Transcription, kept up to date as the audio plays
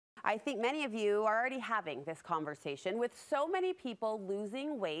I think many of you are already having this conversation with so many people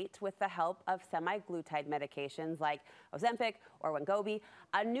losing weight with the help of semaglutide medications like Ozempic or Wegovy.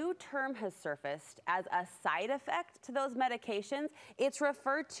 A new term has surfaced as a side effect to those medications. It's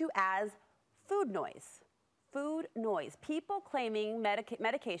referred to as food noise. Food noise. People claiming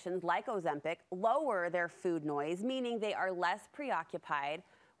medications like Ozempic lower their food noise, meaning they are less preoccupied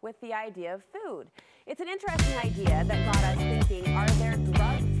with the idea of food. It's an interesting idea that got us thinking, are there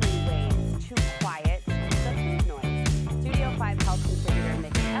drug-free ways to quiet the food noise? Studio 5 health contributor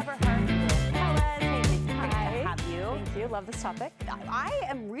Nikki Everhart, hey, Nikki, great to have you. Thank you, love this topic. I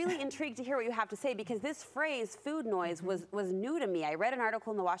am really intrigued to hear what you have to say because this phrase, food noise, was new to me. I read an article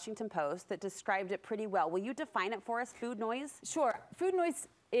in the Washington Post that described it pretty well. Will you define it for us, food noise? Sure. Food noise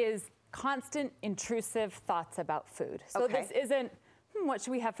is constant intrusive thoughts about food. So this isn't, what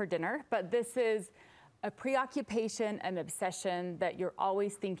should we have for dinner? But this is a preoccupation, an obsession that you're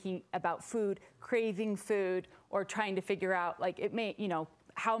always thinking about food, craving food, or trying to figure out, like, it may,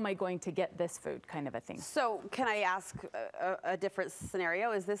 how am I going to get this food kind of a thing. So can I ask a different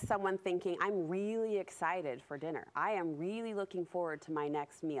scenario? Is this someone thinking, I'm really excited for dinner. I am really looking forward to my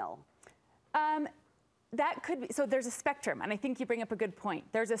next meal. That could be, so there's a spectrum, and I think you bring up a good point.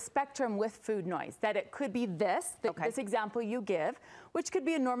 There's a spectrum with food noise, that it could be this example you give, which could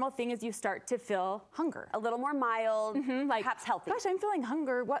be a normal thing as you start to feel hunger. A little more mild, like, perhaps healthy. Gosh, I'm feeling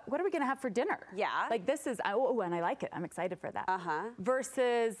hunger. What are we gonna have for dinner? Yeah. Like this is, oh, and I like it. I'm excited for that.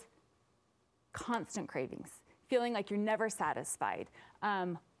 Versus constant cravings, feeling like you're never satisfied.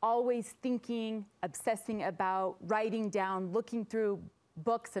 Always thinking, obsessing about, writing down, looking through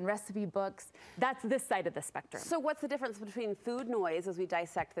books and recipe books. That's this side of the spectrum. So what's the difference between food noise, as we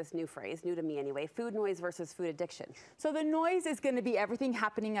dissect this new phrase, new to me anyway, food noise versus food addiction? So the noise is going to be everything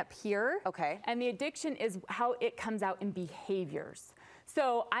happening up here. Okay. And the addiction is how it comes out in behaviors.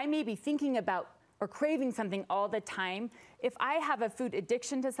 So I may be thinking about or craving something all the time. If I have a food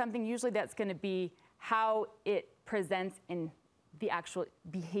addiction to something, usually that's going to be how it presents in the actual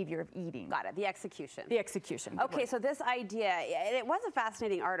behavior of eating. Got it, the execution. The execution. Okay, so this idea, it was a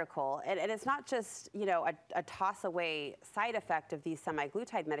fascinating article, and it's not just, a toss-away side effect of these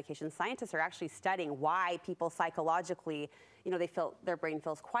semaglutide medications. Scientists are actually studying why people psychologically, they feel their brain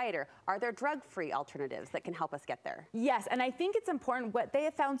feels quieter. Are there drug-free alternatives that can help us get there? Yes, and I think it's important what they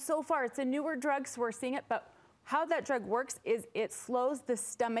have found so far. It's a newer drug, so we're seeing it, but how that drug works is it slows the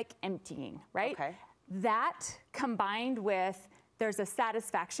stomach emptying, right? Okay. That combined with there's a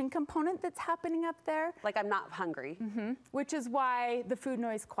satisfaction component that's happening up there. Like I'm not hungry. Which is why the food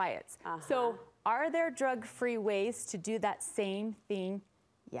noise quiets. So are there drug-free ways to do that same thing?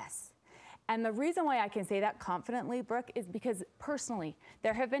 Yes. And the reason why I can say that confidently, Brooke, is because personally,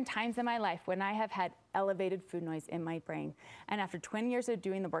 there have been times in my life when I have had elevated food noise in my brain. And after 20 years of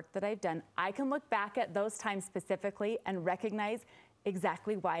doing the work that I've done, I can look back at those times specifically and recognize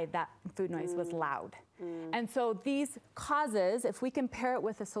exactly why that food noise was loud. And so these causes, if we can pair it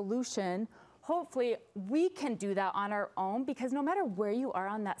with a solution, hopefully we can do that on our own, because no matter where you are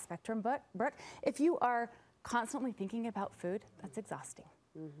on that spectrum, Brooke, if you are constantly thinking about food, that's exhausting.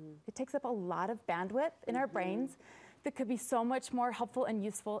 It takes up a lot of bandwidth in our brains that could be so much more helpful and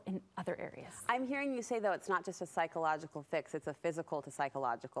useful in other areas. I'm hearing you say, though, it's not just a psychological fix, it's a physical to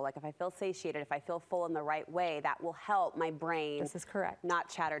psychological. Like if I feel satiated, if I feel full in the right way, that will help my brain This is correct. not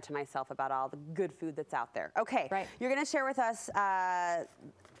chatter to myself about all the good food that's out there. Okay, Right. You're gonna share with us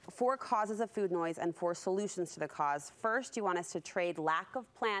 4 causes of food noise and 4 solutions to the cause. First, you want us to trade lack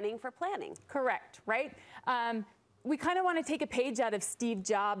of planning for planning. Correct, right? We kind of want to take a page out of Steve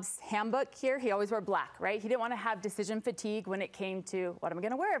Jobs' handbook here. He always wore black, right? He didn't want to have decision fatigue when it came to what am I going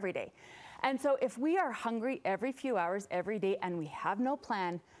to wear every day. And so if we are hungry every few hours, every day, and we have no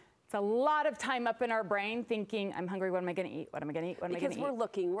plan, it's a lot of time up in our brain thinking, I'm hungry, what am I going to eat? What am I going to eat? What am I going to eat? Because we're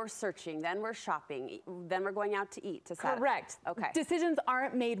looking, we're searching, then we're shopping, then we're going out to eat to satisfy. Correct. Okay. Decisions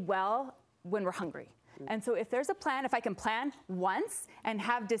aren't made well when we're hungry. And so if there's a plan, if I can plan once and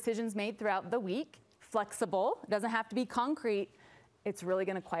have decisions made throughout the week, flexible, it doesn't have to be concrete, it's really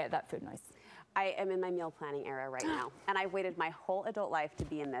going to quiet that food noise. I am in my meal planning era right now, and I've waited my whole adult life to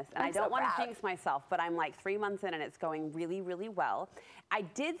be in this. And I don't want to jinx myself, but I'm like 3 months in and it's going really, really well. I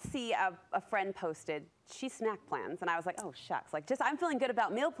did see a friend posted, she snack plans, and I was like, oh shucks, like I'm feeling good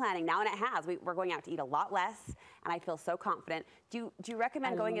about meal planning now, and it has. We're going out to eat a lot less, and I feel so confident. Do you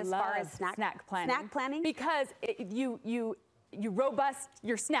recommend going as far as snack planning? Snack planning? Because you robust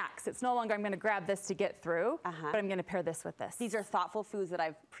your snacks. It's no longer I'm going to grab this to get through, but I'm going to pair this with this. These are thoughtful foods that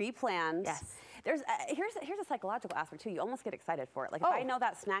I've pre-planned. Yes. Here's a psychological aspect too. You almost get excited for it. Like if I know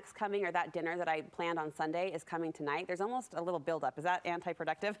that snack's coming or that dinner that I planned on Sunday is coming tonight, there's almost a little buildup. Is that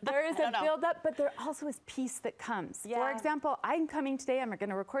anti-productive? There is a buildup, but there also is peace that comes. Yeah. For example, I'm coming today. I'm going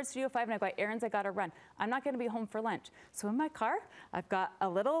to record Studio 5, and I've got errands I got to run. I'm not going to be home for lunch. So in my car, I've got a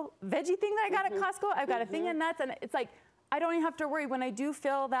little veggie thing that I got at Costco. I've got a thing of nuts, and it's like I don't even have to worry. When I do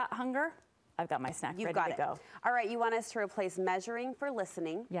feel that hunger, I've got my snack ready to go. All right, you want us to replace measuring for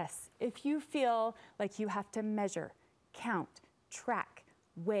listening. Yes. If you feel like you have to measure, count, track,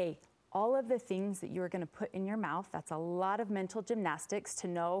 weigh, all of the things that you are going to put in your mouth, that's a lot of mental gymnastics to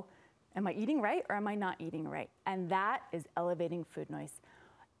know, am I eating right or am I not eating right? And that is elevating food noise.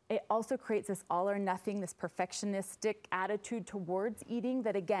 It also creates this all or nothing, this perfectionistic attitude towards eating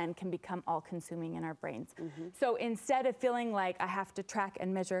that, again, can become all-consuming in our brains. So instead of feeling like I have to track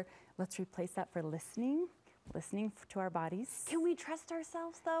and measure, let's replace that for listening to our bodies. Can we trust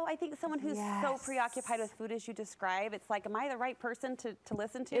ourselves, though? I think someone who's so preoccupied with food as you describe, it's like, am I the right person to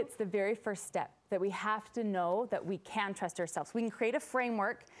listen to? It's the very first step that we have to know that we can trust ourselves. We can create a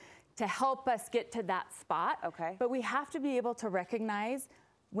framework to help us get to that spot, but we have to be able to recognize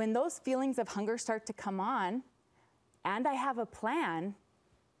when those feelings of hunger start to come on, and I have a plan,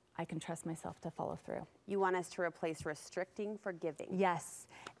 I can trust myself to follow through. You want us to replace restricting for giving. Yes.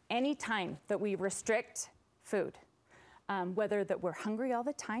 Anytime that we restrict food, whether that we're hungry all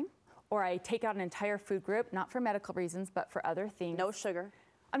the time, or I take out an entire food group, not for medical reasons, but for other things. No sugar.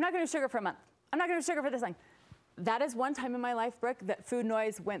 I'm not going to sugar for a month. I'm not going to sugar for this thing. That is one time in my life, Brooke, that food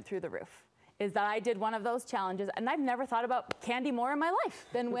noise went through the roof. Is that I did one of those challenges, and I've never thought about candy more in my life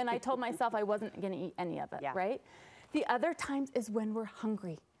than when I told myself I wasn't going to eat any of it, right? The other times is when we're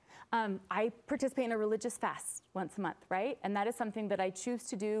hungry. I participate in a religious fast once a month, right? And that is something that I choose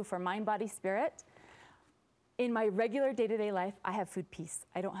to do for mind, body, spirit. In my regular day-to-day life, I have food peace.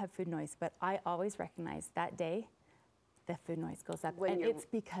 I don't have food noise, but I always recognize that day the food noise goes up. When and it's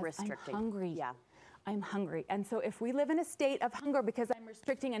because restricting. I'm hungry. Yeah. I'm hungry. And so if we live in a state of hunger because I'm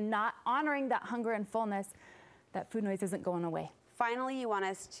restricting and not honoring that hunger and fullness, that food noise isn't going away. Finally, you want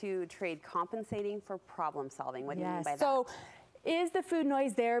us to trade compensating for problem solving. What do you mean by that? So is the food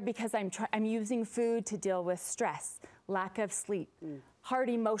noise there because I'm using food to deal with stress, lack of sleep, hard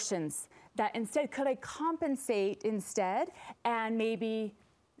emotions, that instead, could I compensate instead and maybe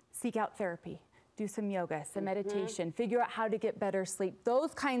seek out therapy? Do some yoga, some meditation, figure out how to get better sleep,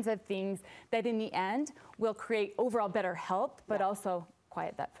 those kinds of things that in the end will create overall better health, but also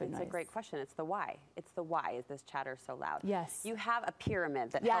quiet that food noise. It's a great question. It's the why. It's the why is this chatter so loud? Yes. You have a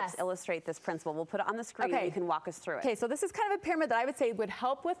pyramid that helps illustrate this principle. We'll put it on the screen and you can walk us through it. Okay, so this is kind of a pyramid that I would say would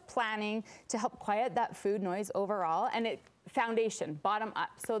help with planning to help quiet that food noise overall, and it foundation, bottom up.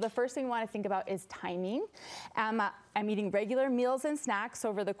 So the first thing we want to think about is timing. I'm eating regular meals and snacks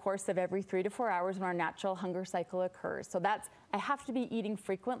over the course of every 3 to 4 hours when our natural hunger cycle occurs. So that's, I have to be eating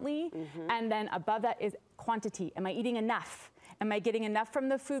frequently. And then above that is quantity. Am I eating enough? Am I getting enough from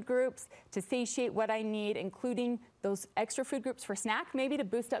the food groups to satiate what I need, including those extra food groups for snack, maybe to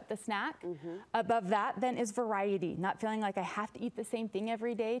boost up the snack? Above that then is variety, not feeling like I have to eat the same thing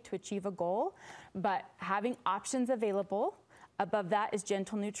every day to achieve a goal, but having options available. Above that is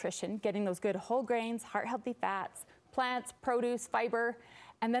gentle nutrition, getting those good whole grains, heart-healthy fats, plants, produce, fiber.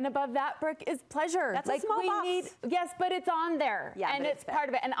 And then above that, Brooke, is pleasure. That's like a small box. Yes, but it's on there. Yeah, and it's part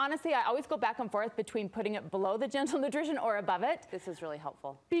of it. And honestly, I always go back and forth between putting it below the gentle nutrition or above it. This is really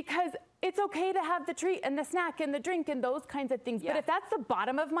helpful. Because it's okay to have the treat and the snack and the drink and those kinds of things. But if that's the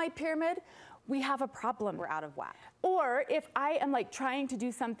bottom of my pyramid, we have a problem. We're out of whack. Or if I am like trying to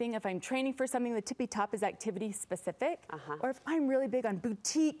do something, if I'm training for something, the tippy top is activity specific. Or if I'm really big on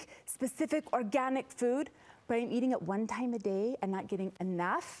boutique specific organic food, but I'm eating it one time a day and not getting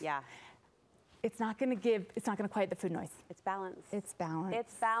enough. It's not going to quiet the food noise. It's balance. It's balance.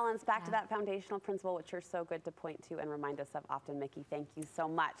 It's balance. Back to that foundational principle, which you're so good to point to and remind us of often, Mickey. Thank you so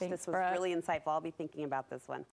much. Thanks, This was Brooke. really insightful. I'll be thinking about this one.